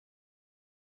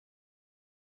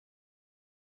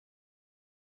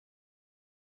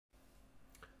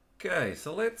Okay,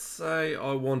 so let's say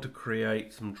I want to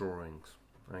create some drawings.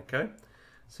 Okay,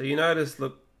 so you notice,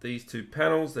 look, these two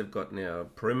panels, they've got now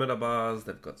perimeter bars,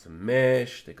 they've got some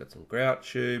mesh, they've got some grout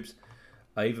tubes.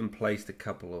 I even placed a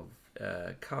couple of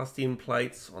cast-in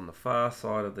plates on the far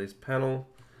side of this panel.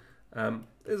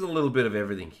 There's a little bit of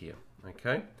everything here.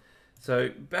 Okay, so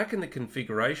back in the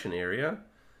configuration area,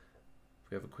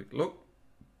 if we have a quick look,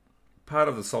 part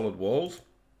of the solid walls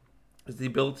is the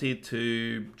ability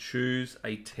to choose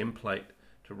a template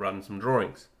to run some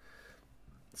drawings.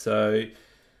 So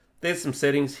there's some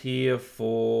settings here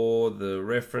for the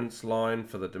reference line,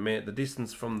 for the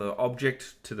distance from the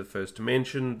object to the first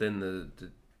dimension, then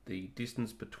the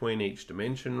distance between each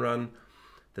dimension run,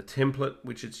 the template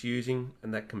which it's using,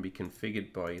 and that can be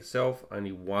configured by yourself.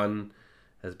 Only one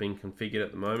has been configured at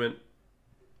the moment.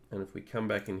 And if we come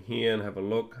back in here and have a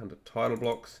look under title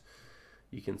blocks,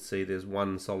 you can see there's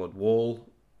one solid wall,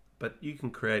 but you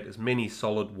can create as many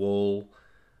solid wall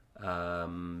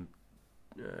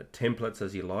templates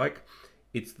as you like.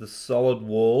 It's the solid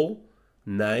wall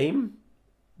name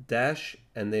dash,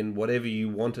 and then whatever you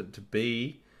want it to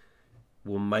be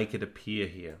will make it appear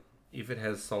here. If it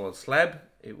has solid slab,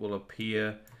 it will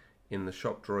appear in the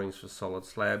shop drawings for solid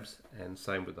slabs, and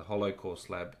same with the hollow core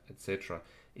slab, etc.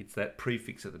 It's that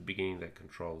prefix at the beginning that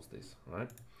controls this, right?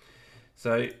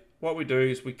 So what we do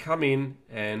is we come in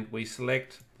and we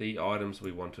select the items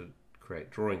we want to create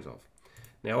drawings of.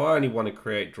 Now I only want to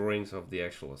create drawings of the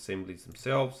actual assemblies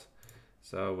themselves,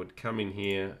 so I would come in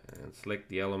here and select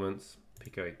the elements,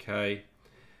 pick OK,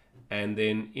 and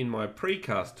then in my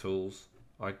precast tools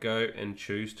I go and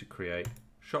choose to create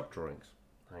shop drawings.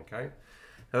 Okay,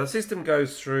 now the system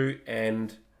goes through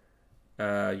and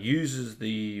uses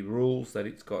the rules that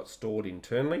it's got stored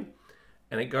internally,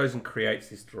 and it goes and creates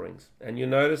these drawings. And you'll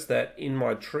notice that in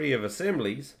my tree of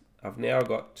assemblies, I've now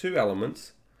got two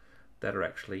elements that are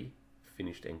actually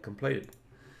finished and completed.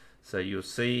 So you'll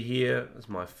see here is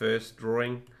my first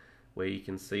drawing, where you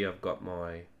can see I've got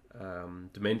my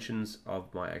dimensions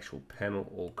of my actual panel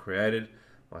all created,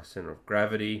 my center of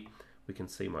gravity. We can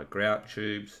see my grout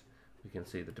tubes. We can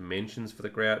see the dimensions for the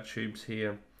grout tubes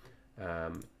here.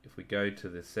 If we go to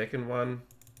the second one,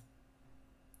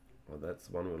 well, that's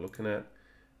the one we're looking at.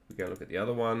 We go look at the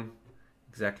other one,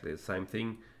 exactly the same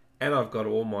thing, and I've got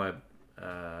all my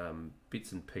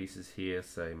bits and pieces here.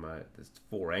 So there's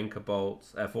four anchor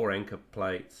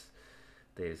plates.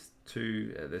 There's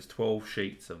 12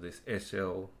 sheets of this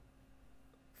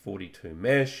SL42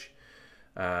 mesh,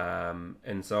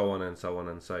 and so on and so on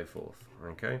and so forth.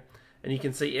 Okay, and you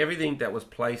can see everything that was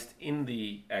placed in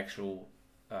the actual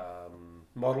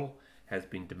model has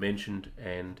been dimensioned,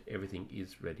 and everything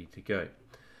is ready to go.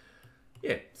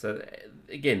 Yeah, so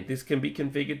again, this can be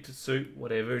configured to suit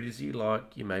whatever it is you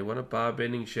like. You may want a bar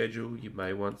bending schedule, you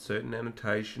may want certain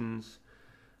annotations,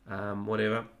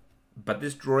 whatever. But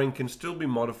this drawing can still be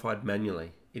modified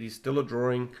manually. It is still a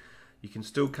drawing. You can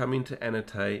still come in to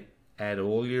annotate, add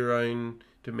all your own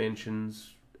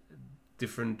dimensions,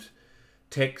 different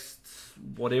texts,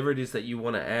 whatever it is that you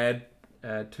want to add,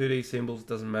 2D symbols,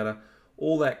 doesn't matter.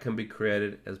 All that can be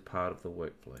created as part of the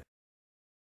workflow.